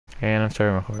And I'm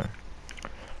starting recording.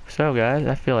 So guys,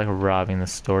 I feel like robbing the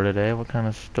store today. What kind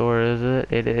of store is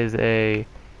it? It is a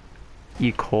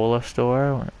E-Cola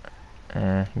store.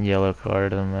 Yellow car,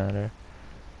 doesn't matter.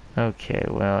 Okay,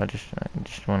 well, I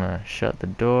just want to shut the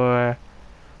door.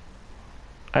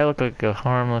 I look like a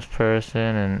harmless person,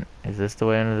 and is this the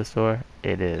way into the store?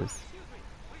 It is.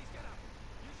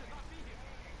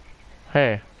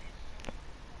 Hey.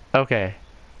 Okay.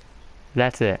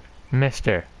 That's it.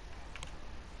 Mister.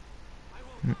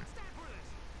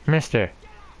 Mister.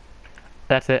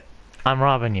 That's it. I'm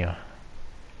robbing you.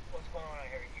 What's going on out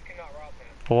here? You cannot rob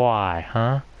him. Why,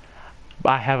 huh?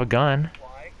 I have a gun.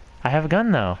 Why? I have a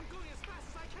gun, though.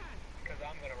 Because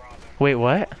I'm gonna rob him. Wait,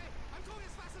 what?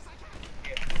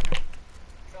 Yeah.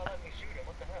 It's not letting me shoot him.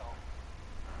 What the hell?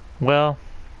 Well,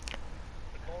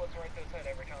 The bullet's right to his head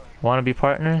every time. want to be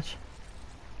partners?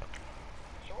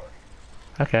 Sure.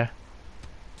 Okay.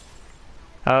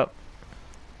 Oh.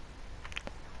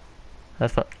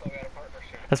 That's what. So we got a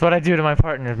partnership. That's what I do to my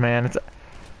partners, man.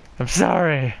 I'm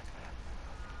sorry.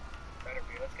 Better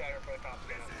be. Let's get out here before the cops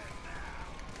get him.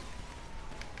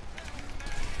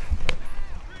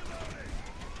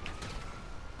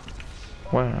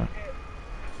 Wow.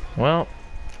 Well,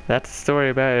 that's a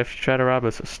story about if you try to rob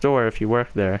a store if you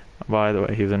work there. By the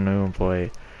way, he's a new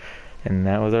employee. And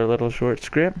that was our little short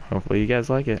script. Hopefully you guys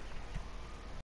like it.